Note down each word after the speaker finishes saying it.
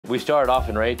We started off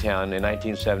in Raytown in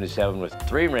 1977 with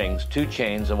 3 rings, 2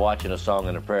 chains, and watching a song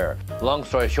and a prayer. Long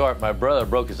story short, my brother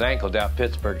broke his ankle down at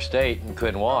Pittsburgh State and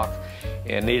couldn't walk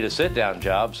and needed a sit-down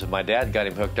job, so my dad got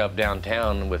him hooked up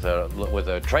downtown with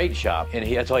a trade shop, and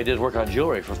that's all he did is work on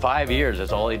jewelry. For 5 years,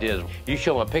 that's all he did. You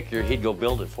show him a picture, he'd go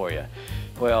build it for you.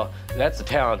 Well, that's a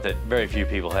talent that very few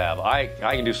people have. I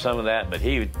can do some of that, but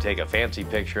he would take a fancy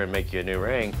picture and make you a new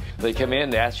ring. They come in,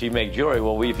 they ask you to make jewelry.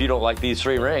 Well, if you don't like these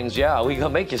 3 rings, yeah, we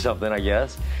gonna make you something, I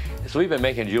guess. So we've been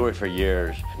making jewelry for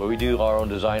years. But we do our own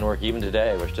design work even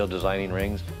today. We're still designing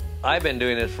rings. I've been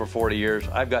doing this for 40 years.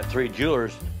 I've got 3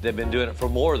 jewelers that have been doing it for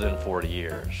more than 40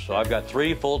 years. So I've got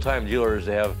 3 full-time jewelers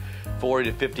that have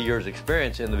 40 to 50 years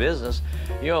experience in the business.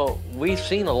 You know, we've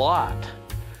seen a lot.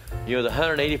 You know, the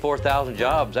 184,000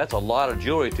 jobs, that's a lot of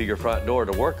jewelry through your front door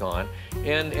to work on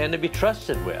and to be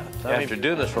trusted with. After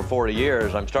doing this for 40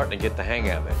 years, I'm starting to get the hang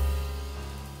of it.